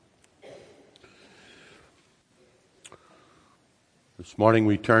This morning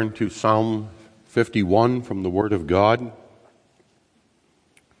we turn to Psalm 51 from the Word of God.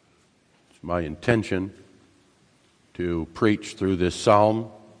 It's my intention to preach through this psalm,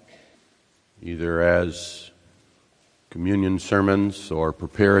 either as communion sermons or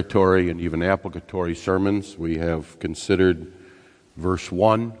preparatory and even applicatory sermons. We have considered verse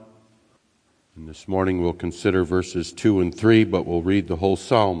 1, and this morning we'll consider verses 2 and 3, but we'll read the whole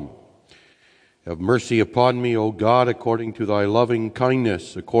psalm. Have mercy upon me, O God, according to thy loving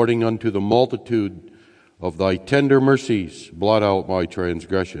kindness, according unto the multitude of thy tender mercies, blot out my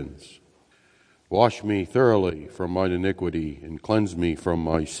transgressions. Wash me thoroughly from mine iniquity, and cleanse me from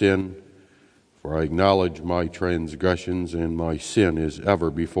my sin. For I acknowledge my transgressions, and my sin is ever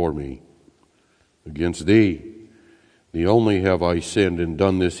before me. Against thee only have I sinned, and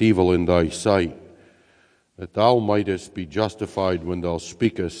done this evil in thy sight, that thou mightest be justified when thou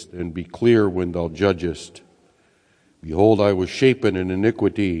speakest, and be clear when thou judgest. Behold, I was shapen in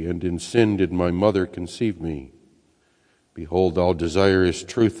iniquity, and in sin did my mother conceive me. Behold, thou desirest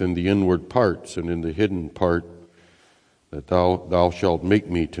truth in the inward parts, and in the hidden part, that thou shalt make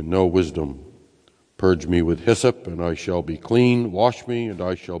me to know wisdom. Purge me with hyssop, and I shall be clean. Wash me, and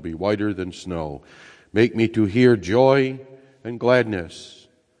I shall be whiter than snow. Make me to hear joy and gladness,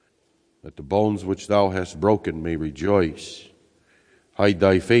 that the bones which thou hast broken may rejoice. Hide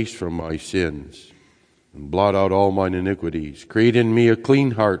thy face from my sins, and blot out all mine iniquities. Create in me a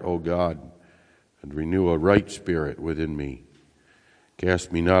clean heart, O God, and renew a right spirit within me.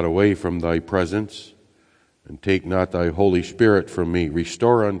 Cast me not away from thy presence, and take not thy Holy Spirit from me.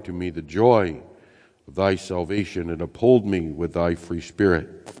 Restore unto me the joy of thy salvation, and uphold me with thy free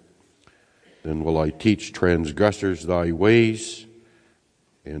spirit. Then will I teach transgressors thy ways,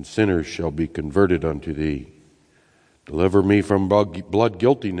 and sinners shall be converted unto thee. Deliver me from blood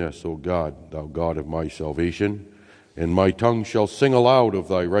guiltiness, O God, thou God of my salvation, and my tongue shall sing aloud of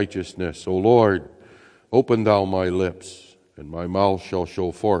thy righteousness. O Lord, open thou my lips, and my mouth shall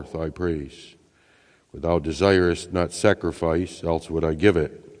show forth thy praise. For thou desirest not sacrifice, else would I give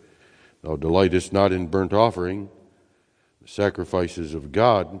it. Thou delightest not in burnt offering. The sacrifices of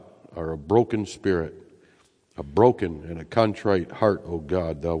God are a broken spirit. A broken and a contrite heart, O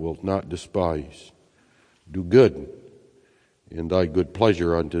God, thou wilt not despise. Do good in thy good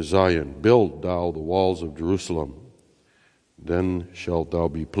pleasure unto Zion. Build thou the walls of Jerusalem. Then shalt thou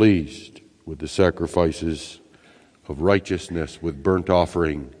be pleased with the sacrifices of righteousness, with burnt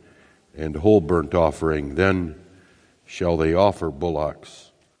offering and whole burnt offering. Then shall they offer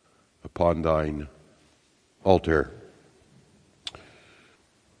bullocks upon thine altar.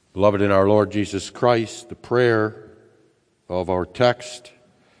 Beloved in our Lord Jesus Christ, the prayer of our text,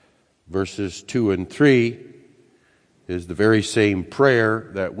 verses 2 and 3, is the very same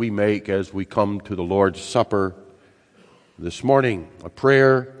prayer that we make as we come to the Lord's Supper this morning. A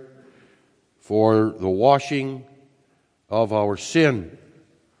prayer for the washing of our sin,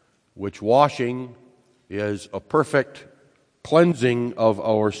 which washing is a perfect cleansing of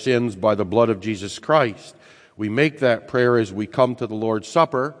our sins by the blood of Jesus Christ. We make that prayer as we come to the Lord's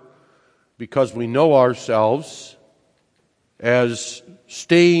Supper because we know ourselves as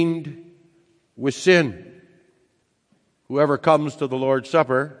stained with sin. Whoever comes to the Lord's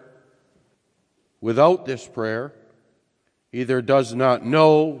Supper without this prayer either does not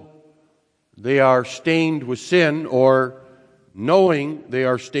know they are stained with sin, or knowing they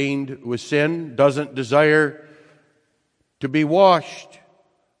are stained with sin doesn't desire to be washed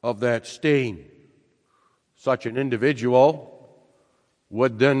of that stain. Such an individual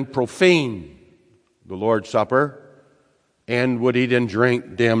would then profane the Lord's Supper and would eat and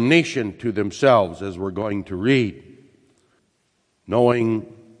drink damnation to themselves, as we're going to read.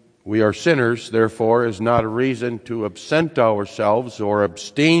 Knowing we are sinners, therefore, is not a reason to absent ourselves or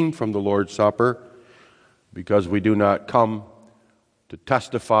abstain from the Lord's Supper, because we do not come to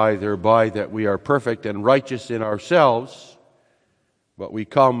testify thereby that we are perfect and righteous in ourselves, but we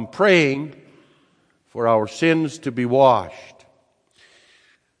come praying for our sins to be washed.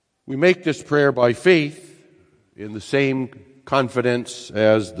 We make this prayer by faith in the same confidence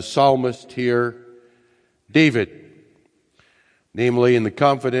as the psalmist here, David, namely in the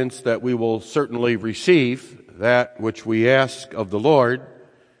confidence that we will certainly receive that which we ask of the Lord,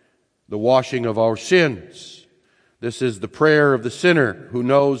 the washing of our sins. This is the prayer of the sinner who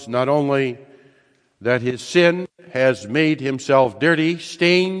knows not only that his sin has made himself dirty,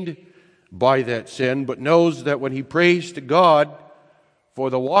 stained by that sin, but knows that when he prays to God for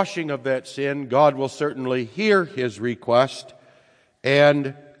the washing of that sin, God will certainly hear his request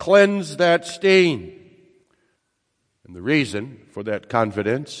and cleanse that stain. And the reason for that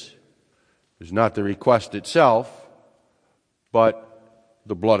confidence is not the request itself, but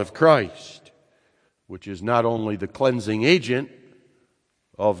the blood of Christ, which is not only the cleansing agent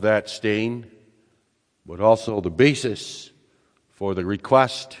of that stain, but also the basis for the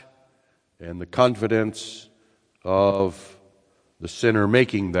request and the confidence of the sinner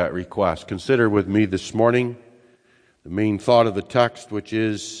making that request. Consider with me this morning the main thought of the text, which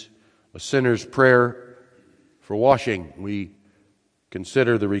is a sinner's prayer for washing. We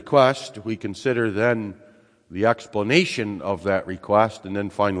consider the request, we consider then the explanation of that request, and then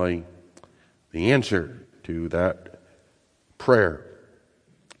finally the answer to that prayer.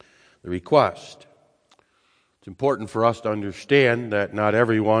 The request. It's important for us to understand that not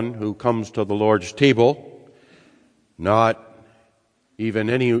everyone who comes to the Lord's table, not even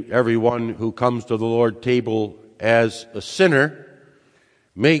everyone who comes to the Lord's table as a sinner,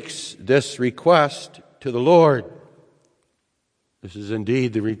 makes this request to the Lord. This is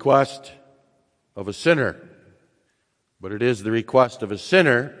indeed the request of a sinner, but it is the request of a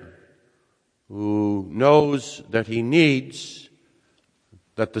sinner who knows that he needs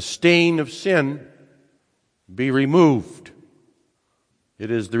that the stain of sin be removed. It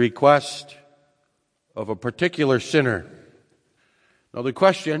is the request of a particular sinner. Now the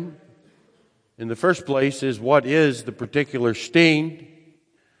question, in the first place, is what is the particular stain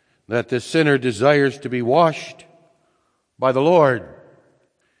that this sinner desires to be washed by the Lord?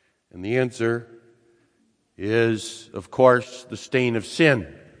 And the answer is, of course, the stain of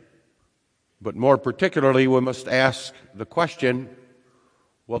sin. But more particularly, we must ask the question,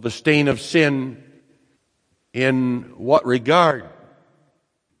 well, the stain of sin in what regard?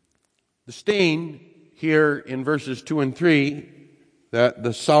 The stain here in verses 2 and 3 that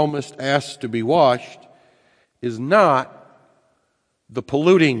the psalmist asks to be washed is not the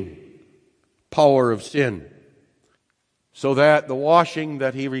polluting power of sin, so that the washing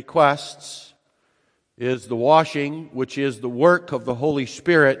that he requests is the washing which is the work of the Holy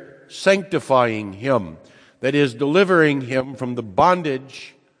Spirit sanctifying him, that is, delivering him from the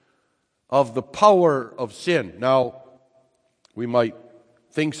bondage of the power of sin. Now, we might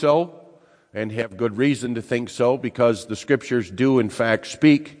think so, and have good reason to think so, because the Scriptures do in fact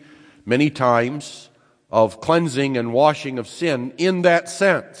speak many times of cleansing and washing of sin in that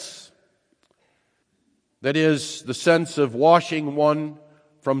sense. That is, the sense of washing one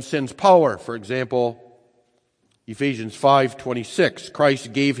from sin's power. For example, Ephesians 5:26,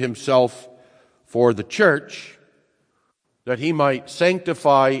 Christ gave himself for the church that he might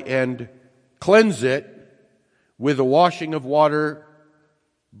sanctify and cleanse it with the washing of water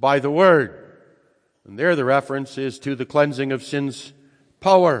by the word. And there the reference is to the cleansing of sin's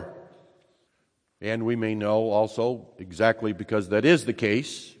power. And we may know also, exactly because that is the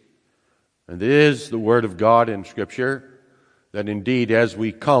case, and it is the Word of God in Scripture, that indeed as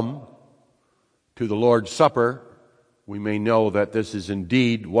we come to the Lord's Supper, we may know that this is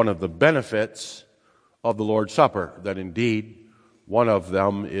indeed one of the benefits of the Lord's Supper, that indeed one of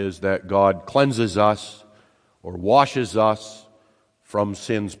them is that God cleanses us or washes us from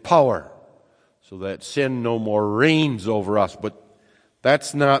sin's power, so that sin no more reigns over us. But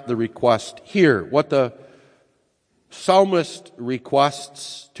that's not the request here. What the psalmist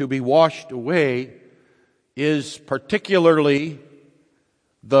requests to be washed away is particularly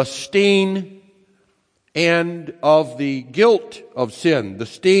the stain and of the guilt of sin, the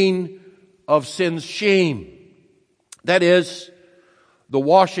stain of sin's shame. That is, the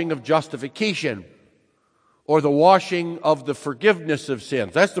washing of justification, or the washing of the forgiveness of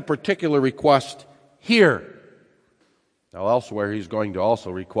sins. That's the particular request here. Now elsewhere he's going to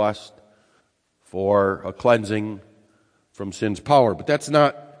also request for a cleansing from sin's power, but that's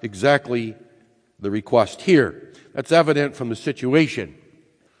not exactly the request here. That's evident from the situation.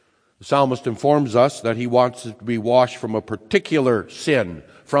 The psalmist informs us that he wants to be washed from a particular sin,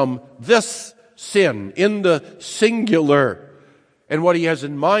 from this sin in the singular. And what he has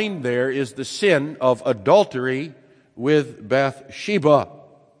in mind there is the sin of adultery with Bathsheba.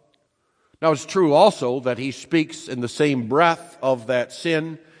 Now it's true also that he speaks in the same breath of that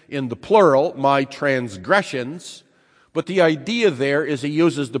sin in the plural, my transgressions. But the idea there is he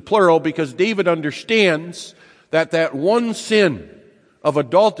uses the plural because David understands that that one sin of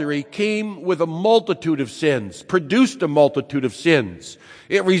adultery came with a multitude of sins, produced a multitude of sins.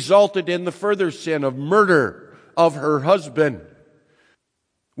 It resulted in the further sin of murder of her husband.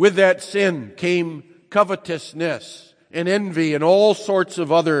 With that sin came covetousness and envy and all sorts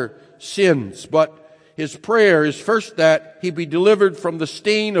of other sins. But his prayer is first that he be delivered from the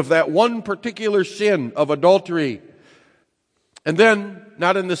stain of that one particular sin of adultery. And then,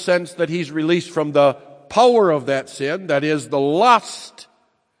 not in the sense that he's released from the power of that sin, that is the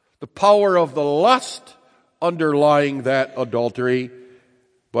power of the lust underlying that adultery,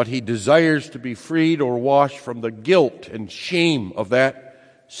 but he desires to be freed or washed from the guilt and shame of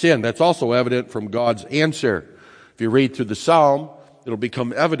that sin. That's also evident from God's answer. If you read through the psalm, it'll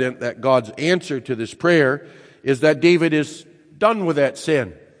become evident that God's answer to this prayer is that David is done with that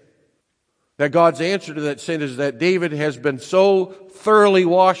sin. That God's answer to that sin is that David has been so thoroughly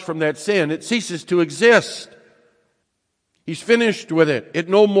washed from that sin, it ceases to exist. He's finished with it. It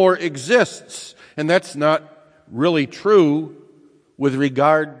no more exists. And that's not really true with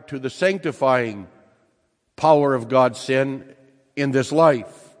regard to the sanctifying power of God's sin in this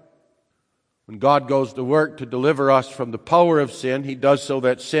life. When God goes to work to deliver us from the power of sin, He does so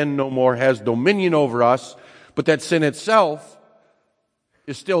that sin no more has dominion over us, but that sin itself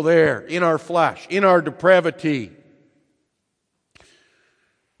is still there in our flesh, in our depravity.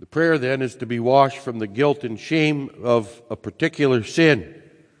 The prayer then is to be washed from the guilt and shame of a particular sin.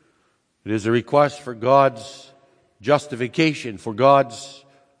 It is a request for God's justification, for God's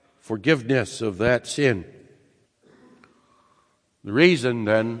forgiveness of that sin. The reason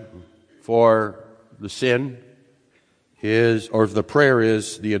then for the sin is, or the prayer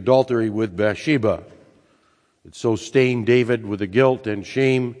is, the adultery with Bathsheba. It so stained David with the guilt and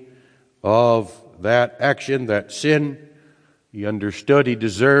shame of that action, that sin. He understood he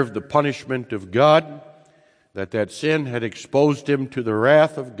deserved the punishment of God, that sin had exposed him to the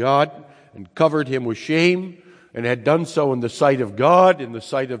wrath of God and covered him with shame, and had done so in the sight of God, in the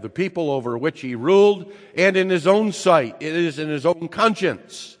sight of the people over which he ruled, and in his own sight. It is in his own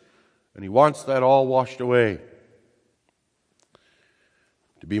conscience. And he wants that all washed away.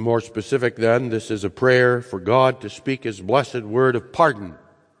 To be more specific then, this is a prayer for God to speak His blessed word of pardon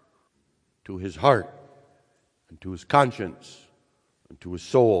to his heart and to his conscience and to his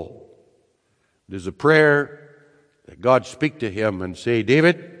soul. It is a prayer that God speak to him and say,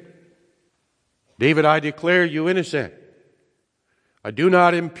 David, I declare you innocent. I do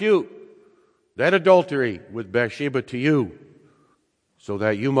not impute that adultery with Bathsheba to you, so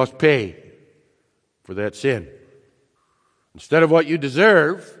that you must pay for that sin. Instead of what you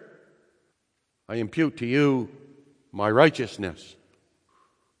deserve, I impute to you my righteousness,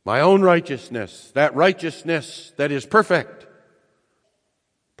 my own righteousness, that righteousness that is perfect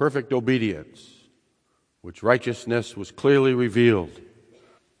obedience, which righteousness was clearly revealed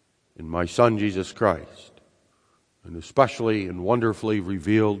in my Son Jesus Christ, and especially and wonderfully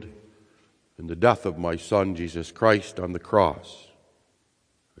revealed in the death of my Son Jesus Christ on the cross.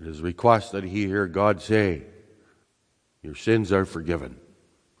 It is a request that he hear God say, your sins are forgiven.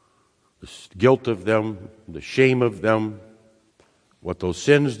 The guilt of them, the shame of them, what those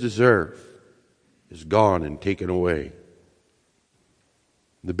sins deserve is gone and taken away.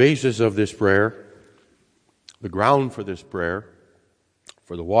 The basis of this prayer, the ground for this prayer,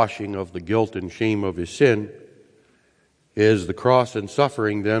 for the washing of the guilt and shame of his sin, is the cross and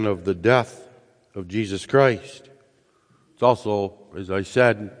suffering then of the death of Jesus Christ. It's also, as I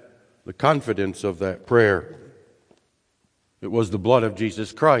said, the confidence of that prayer. It was the blood of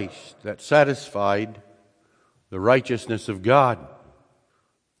Jesus Christ that satisfied the righteousness of God,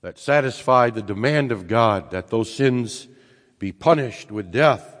 that satisfied the demand of God that those sins be punished with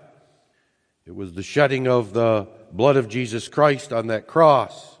death. It was the shedding of the blood of Jesus Christ on that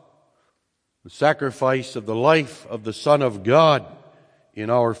cross, the sacrifice of the life of the Son of God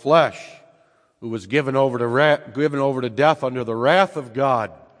in our flesh, who was given over to death under the wrath of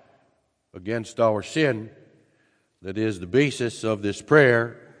God against our sin, that is the basis of this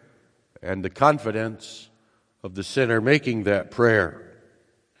prayer and the confidence of the sinner making that prayer.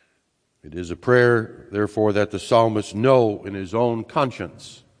 It is a prayer, therefore, that the psalmist know in his own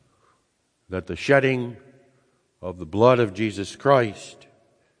conscience that the shedding of the blood of Jesus Christ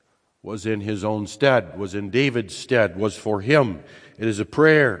was in his own stead, was in David's stead, was for him. It is a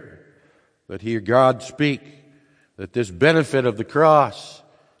prayer that hear God speak, that this benefit of the cross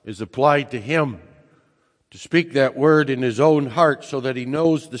is applied to him, to speak that word in his own heart so that he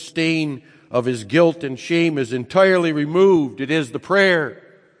knows the stain of his guilt and shame is entirely removed. It is the prayer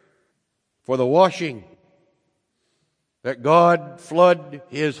for the washing, that God flood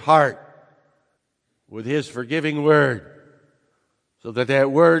his heart with his forgiving word, so that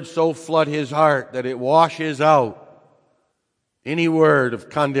that word so flood his heart that it washes out any word of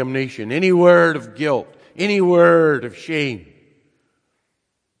condemnation, any word of guilt, any word of shame,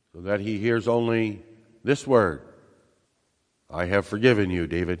 so that he hears only this word, I have forgiven you,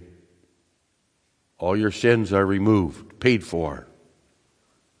 David. All your sins are removed, paid for.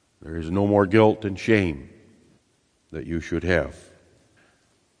 There is no more guilt and shame that you should have.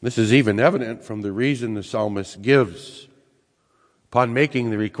 This is even evident from the reason the psalmist gives. Upon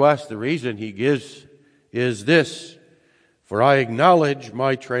making the request, the reason he gives is this: For I acknowledge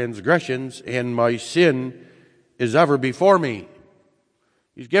my transgressions, and my sin is ever before me.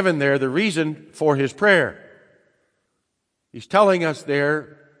 He's given there the reason for his prayer. He's telling us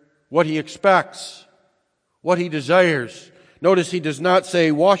there what he expects, what he desires. Notice he does not say,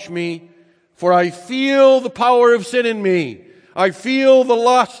 wash me, for I feel the power of sin in me. I feel the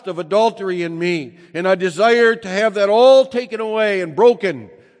lust of adultery in me, and I desire to have that all taken away and broken.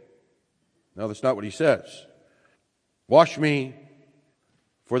 No, that's not what he says. Wash me,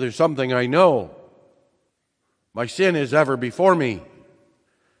 for there's something I know. My sin is ever before me.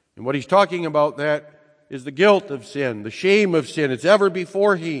 And what he's talking about that is the guilt of sin, the shame of sin. It's ever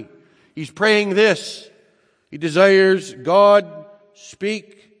before he's praying this. He desires God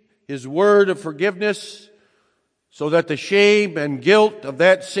speak his word of forgiveness so that the shame and guilt of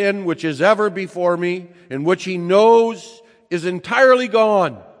that sin which is ever before me and which he knows is entirely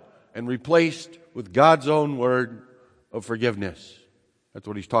gone and replaced with God's own word of forgiveness. That's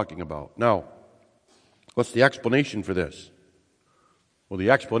what he's talking about. Now, what's the explanation for this? Well, the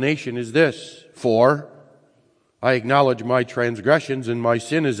explanation is this. For I acknowledge my transgressions, and my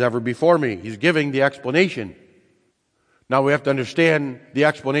sin is ever before me. He's giving the explanation. Now we have to understand the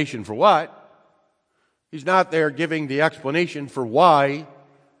explanation for what. He's not there giving the explanation for why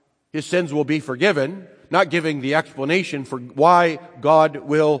his sins will be forgiven, not giving the explanation for why God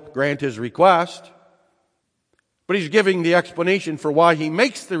will grant his request, but he's giving the explanation for why he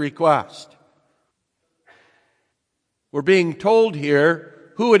makes the request. We're being told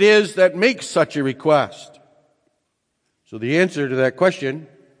here who it is that makes such a request. So the answer to that question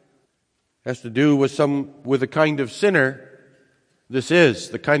has to do with the kind of sinner this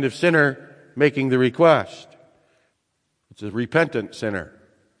is, the kind of sinner making the request. It's a repentant sinner.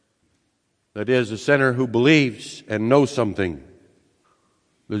 That is, a sinner who believes and knows something.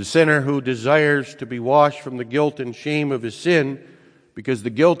 The sinner who desires to be washed from the guilt and shame of his sin, because the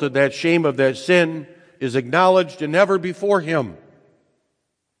guilt of that shame of that sin is acknowledged and ever before him.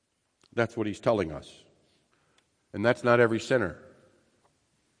 That's what he's telling us. And that's not every sinner,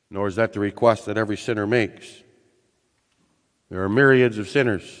 nor is that the request that every sinner makes. There are myriads of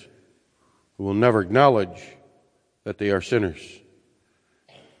sinners who will never acknowledge that they are sinners,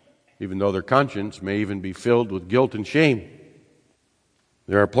 even though their conscience may even be filled with guilt and shame.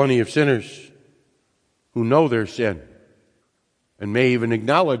 There are plenty of sinners who know their sin and may even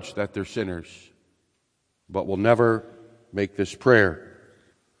acknowledge that they're sinners, but will never make this prayer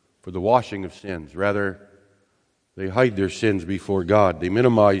for the washing of sins. Rather, they hide their sins before God. They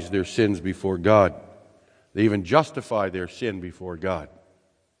minimize their sins before God. They even justify their sin before God.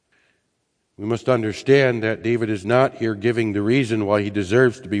 We must understand that David is not here giving the reason why he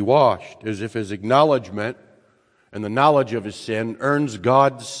deserves to be washed, as if his acknowledgement and the knowledge of his sin earns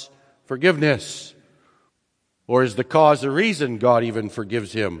God's forgiveness, or is the cause or reason God even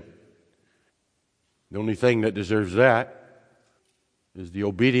forgives him. The only thing that deserves that is the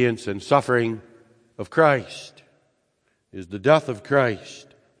obedience and suffering of Christ, is the death of Christ,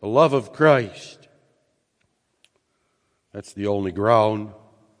 the love of Christ. That's the only ground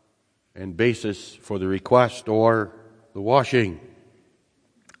and basis for the request or the washing.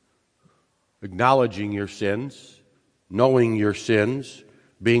 Acknowledging your sins, knowing your sins,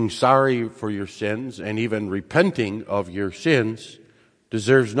 being sorry for your sins, and even repenting of your sins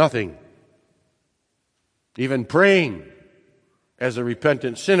deserves nothing. Even praying as a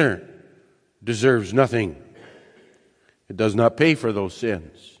repentant sinner deserves nothing. It does not pay for those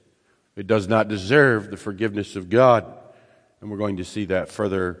sins. It does not deserve the forgiveness of God. And we're going to see that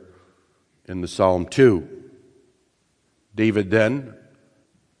further in the Psalm 2. David then,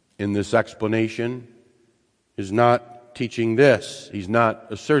 in this explanation, is not teaching this. He's not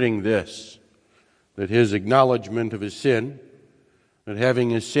asserting this, that his acknowledgement of his sin, that having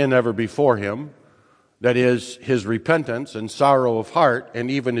his sin ever before him, that is, his repentance and sorrow of heart,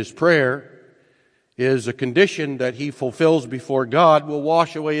 and even his prayer, is a condition that he fulfills before God will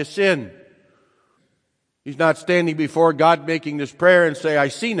wash away his sin. He's not standing before God making this prayer and say, I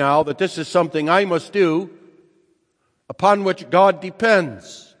see now that this is something I must do upon which God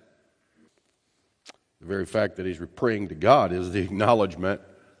depends. The very fact that he's praying to God is the acknowledgement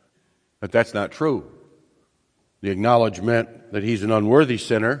that that's not true. The acknowledgement that he's an unworthy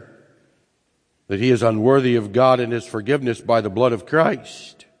sinner, that he is unworthy of God and his forgiveness by the blood of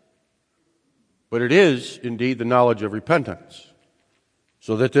Christ. But it is indeed the knowledge of repentance,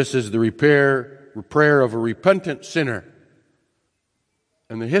 so that this is the prayer of a repentant sinner.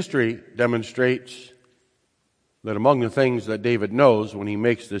 And the history demonstrates that among the things that David knows when he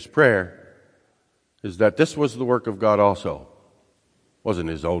makes this prayer is that this was the work of God also. It wasn't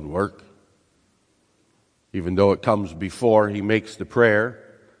his own work. Even though it comes before he makes the prayer,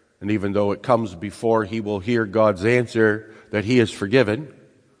 and even though it comes before he will hear God's answer that he is forgiven,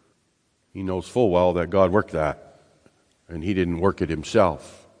 he knows full well that God worked that, and he didn't work it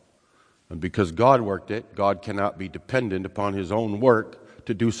himself. And because God worked it, God cannot be dependent upon his own work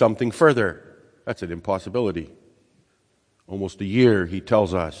to do something further. That's an impossibility. Almost a year, he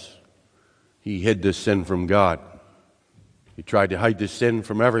tells us, he hid this sin from God. He tried to hide this sin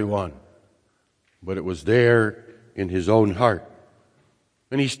from everyone, but it was there in his own heart.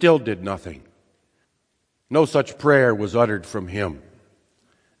 And he still did nothing. No such prayer was uttered from him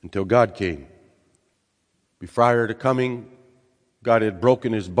until God came. Prior to coming, God had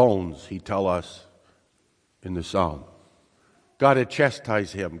broken his bones, he tells us in the psalm. God had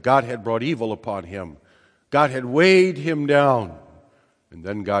chastised him. God had brought evil upon him. God had weighed him down. And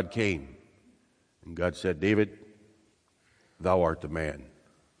then God came. And God said, David, thou art the man.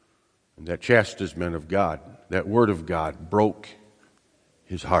 And that chastisement of God, that word of God, broke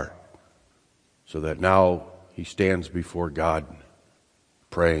his heart. So that now he stands before God,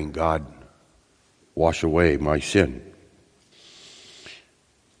 praying, God, wash away my sin.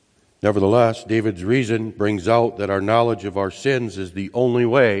 Nevertheless, David's reason brings out that our knowledge of our sins is the only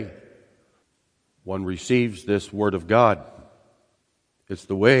way one receives this word of God. It's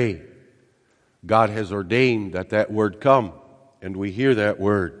the way God has ordained that that word come, and we hear that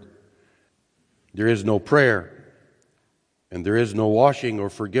word. There is no prayer, and there is no washing or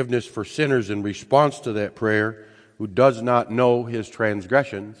forgiveness for sinners in response to that prayer who does not know his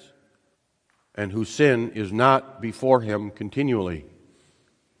transgressions and whose sin is not before him continually.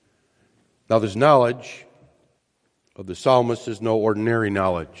 Now, this knowledge of the psalmist is no ordinary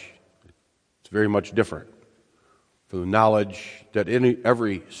knowledge. It's very much different from the knowledge that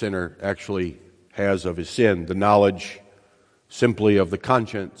every sinner actually has of his sin, the knowledge simply of the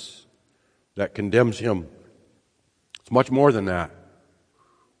conscience that condemns him. It's much more than that.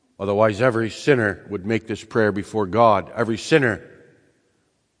 Otherwise, every sinner would make this prayer before God. Every sinner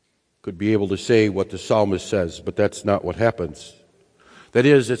could be able to say what the psalmist says, but that's not what happens. That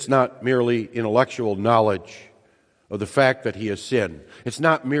is, it's not merely intellectual knowledge of the fact that he has sinned. It's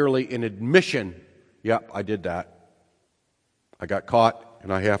not merely an admission, yep, I did that. I got caught,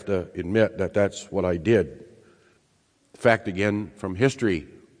 and I have to admit that that's what I did. The fact, again, from history,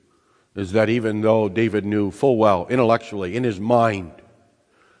 is that even though David knew full well, intellectually, in his mind,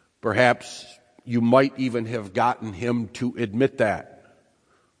 perhaps you might even have gotten him to admit that.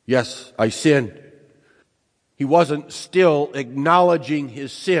 Yes, I sinned. He wasn't still acknowledging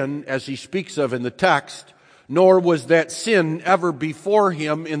his sin as he speaks of in the text, nor was that sin ever before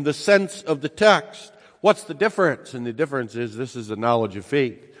him in the sense of the text. What's the difference? And the difference is this is the knowledge of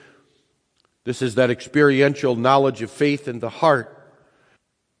faith. This is that experiential knowledge of faith in the heart,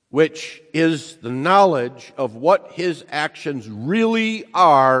 which is the knowledge of what his actions really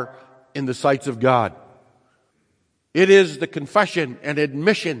are in the sights of God. It is the confession and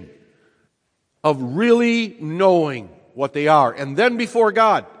admission of really knowing what they are, and then before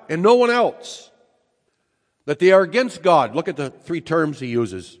God and no one else, that they are against God. Look at the three terms he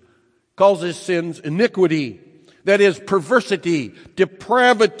uses. Calls his sins iniquity, that is perversity,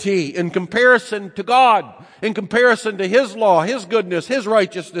 depravity in comparison to God, in comparison to his law, his goodness, his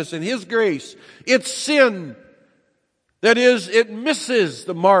righteousness, and his grace. It's sin. That is, it misses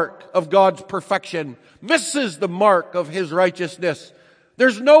the mark of God's perfection, misses the mark of his righteousness.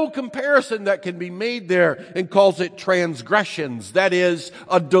 There's no comparison that can be made there, and calls it transgressions. That is,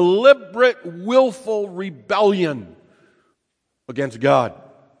 a deliberate, willful rebellion against God.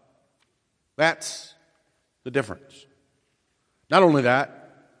 That's the difference. Not only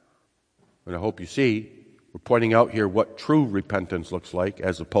that, but I hope you see, we're pointing out here what true repentance looks like,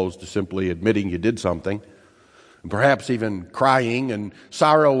 as opposed to simply admitting you did something, and perhaps even crying and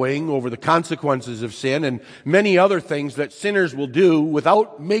sorrowing over the consequences of sin and many other things that sinners will do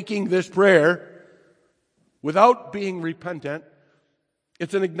without making this prayer, without being repentant.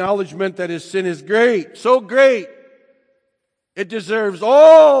 It's an acknowledgement that his sin is great, so great, it deserves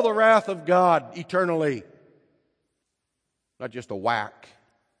all the wrath of God eternally. Not just a whack,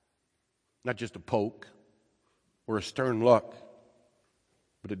 not just a poke or a stern look,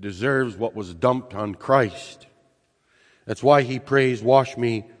 but it deserves what was dumped on Christ. That's why he prays, wash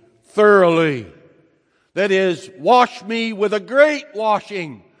me thoroughly. That is, wash me with a great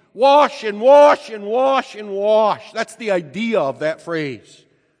washing. Wash and wash and wash and wash. That's the idea of that phrase.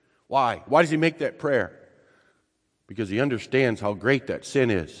 Why? Why does he make that prayer? Because he understands how great that sin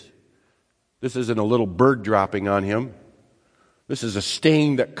is. This isn't a little bird dropping on him. This is a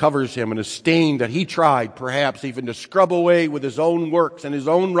stain that covers him, and a stain that he tried perhaps even to scrub away with his own works and his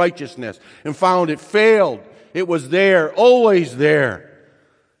own righteousness, and found it failed. It was there, always there.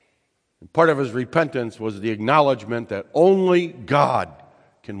 And part of his repentance was the acknowledgement that only God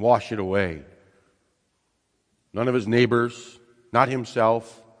can wash it away. None of his neighbors, not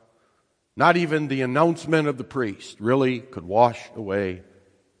himself, not even the announcement of the priest really could wash away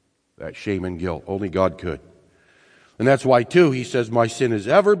that shame and guilt. Only God could. And that's why, too, he says, my sin is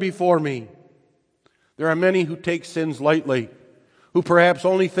ever before me. There are many who take sins lightly, who perhaps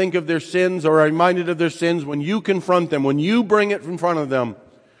only think of their sins or are reminded of their sins when you confront them, when you bring it in front of them.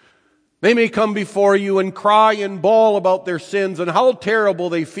 They may come before you and cry and bawl about their sins and how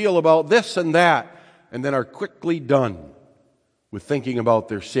terrible they feel about this and that, and then are quickly done with thinking about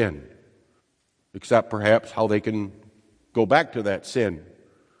their sin, except perhaps how they can go back to that sin.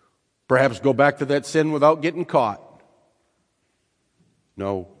 Perhaps go back to that sin without getting caught.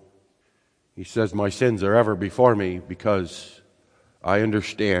 No, he says, my sins are ever before me because I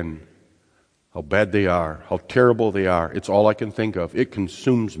understand how bad they are, how terrible they are. It's all I can think of. It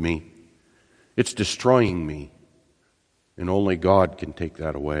consumes me. It's destroying me. And only God can take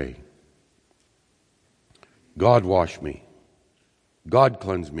that away. God wash me. God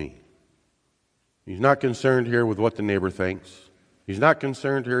cleanse me. He's not concerned here with what the neighbor thinks. He's not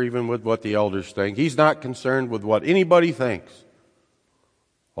concerned here even with what the elders think. He's not concerned with what anybody thinks.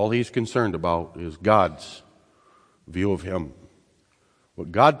 All he's concerned about is God's view of him.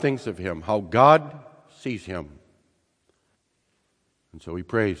 What God thinks of him, how God sees him. And so he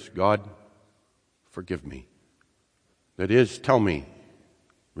prays, God, forgive me. That is, tell me,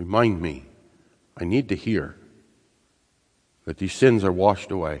 remind me, I need to hear that these sins are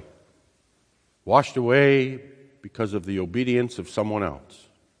washed away. Washed away because of the obedience of someone else.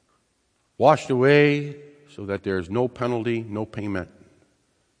 Washed away so that there is no penalty, no payment,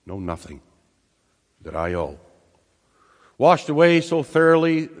 no nothing that I owe. Washed away so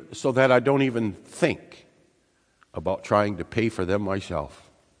thoroughly so that I don't even think about trying to pay for them myself.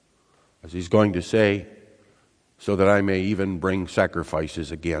 As he's going to say, so that I may even bring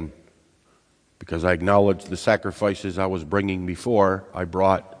sacrifices again. Because I acknowledge the sacrifices I was bringing before I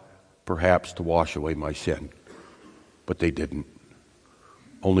brought perhaps to wash away my sin. But they didn't.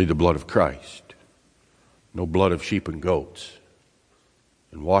 Only the blood of Christ. No blood of sheep and goats.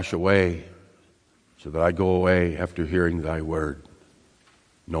 And wash away so that I go away after hearing thy word,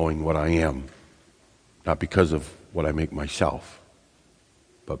 knowing what I am, not because of what I make myself,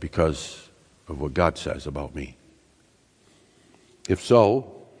 but because of what God says about me. If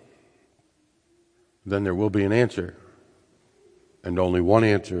so, then there will be an answer, and only one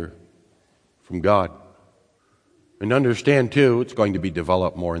answer from God. And understand, too, it's going to be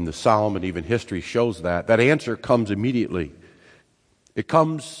developed more in the psalm, and even history shows that. That answer comes immediately. It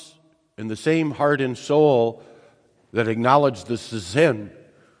comes in the same heart and soul that acknowledge this is sin,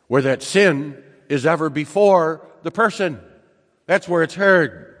 where that sin is ever before the person. That's where it's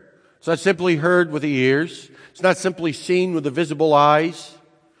heard. It's not simply heard with the ears. It's not simply seen with the visible eyes,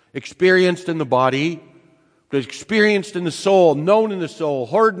 experienced in the body, but experienced in the soul, known in the soul,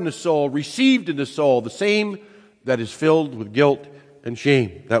 heard in the soul, received in the soul, the same that is filled with guilt and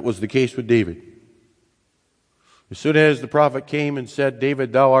shame. That was the case with David. As soon as the prophet came and said,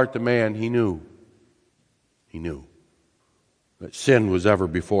 David, thou art the man, he knew that sin was ever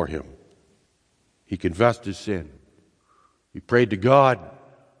before him. He confessed his sin. He prayed to God,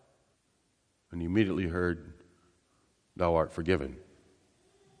 and he immediately heard, thou art forgiven.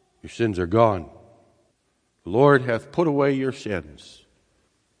 Your sins are gone. The Lord hath put away your sins,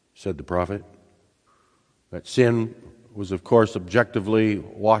 said the prophet. That sin was, of course, objectively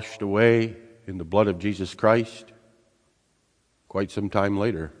washed away in the blood of Jesus Christ quite some time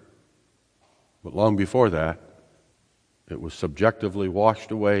later. But long before that, it was subjectively washed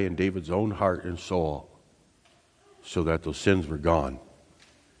away in David's own heart and soul so that those sins were gone.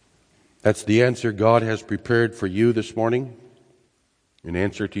 That's the answer God has prepared for you this morning, in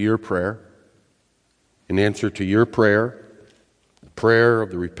answer to your prayer. In answer to your prayer, the prayer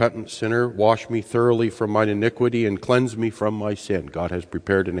of the repentant sinner, wash me thoroughly from mine iniquity and cleanse me from my sin. God has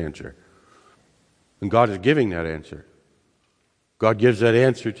prepared an answer. And God is giving that answer. God gives that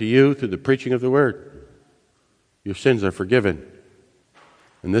answer to you through the preaching of the Word. Your sins are forgiven.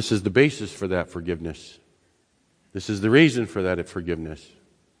 And this is the basis for that forgiveness. This is the reason for that forgiveness.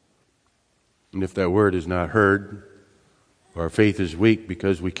 And if that Word is not heard, our faith is weak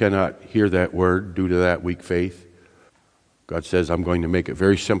because we cannot hear that Word due to that weak faith, God says, I'm going to make it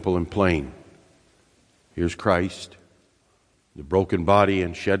very simple and plain. Here's Christ, the broken body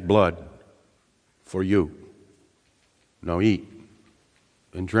and shed blood for you. Now eat.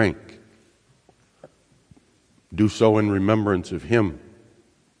 and drink. Do so in remembrance of him.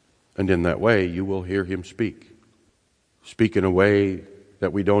 And in that way, you will hear him speak. Speak in a way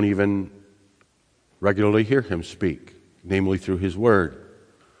that we don't even regularly hear him speak, namely through his word.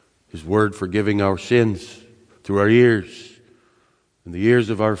 His word forgiving our sins through our ears and the ears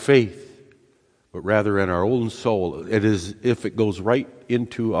of our faith, but rather in our own soul. It is if it goes right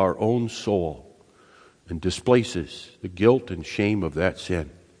into our own soul and displaces the guilt and shame of that sin.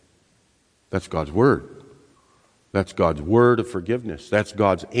 That's God's word. That's God's word of forgiveness. That's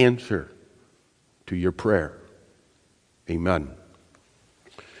God's answer to your prayer. Amen.